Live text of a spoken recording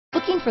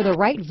Looking for the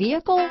right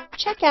vehicle?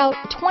 Check out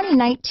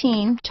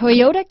 2019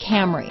 Toyota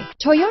Camry.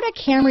 Toyota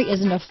Camry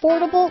is an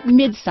affordable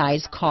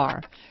mid-size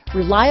car.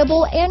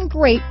 Reliable and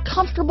great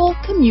comfortable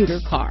commuter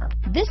car.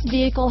 This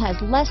vehicle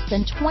has less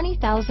than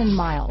 20,000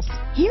 miles.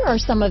 Here are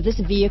some of this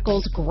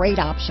vehicle's great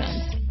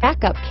options: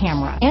 backup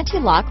camera,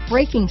 anti-lock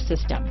braking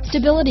system,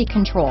 stability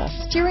control,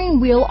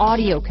 steering wheel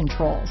audio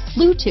controls,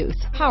 Bluetooth,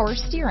 power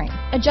steering,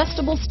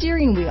 adjustable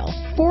steering wheel,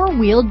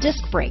 four-wheel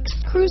disc brakes,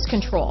 cruise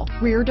control,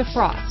 rear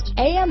defrost,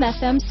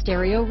 AM/FM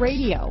stereo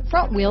radio,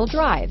 front-wheel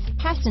drive,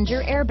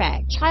 passenger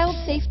airbag, child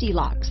safety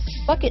locks,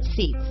 bucket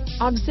seats,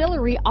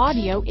 auxiliary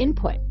audio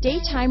input,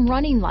 daytime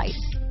running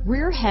lights,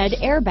 rear head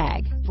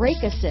airbag,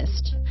 brake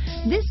assist.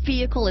 This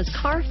vehicle is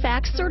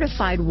Carfax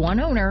certified one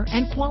owner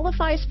and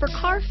qualifies for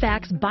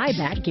Carfax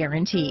buyback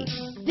guarantee.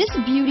 This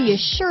beauty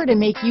is sure to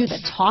make you the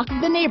talk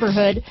of the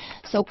neighborhood,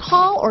 so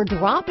call or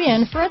drop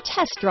in for a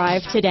test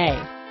drive today.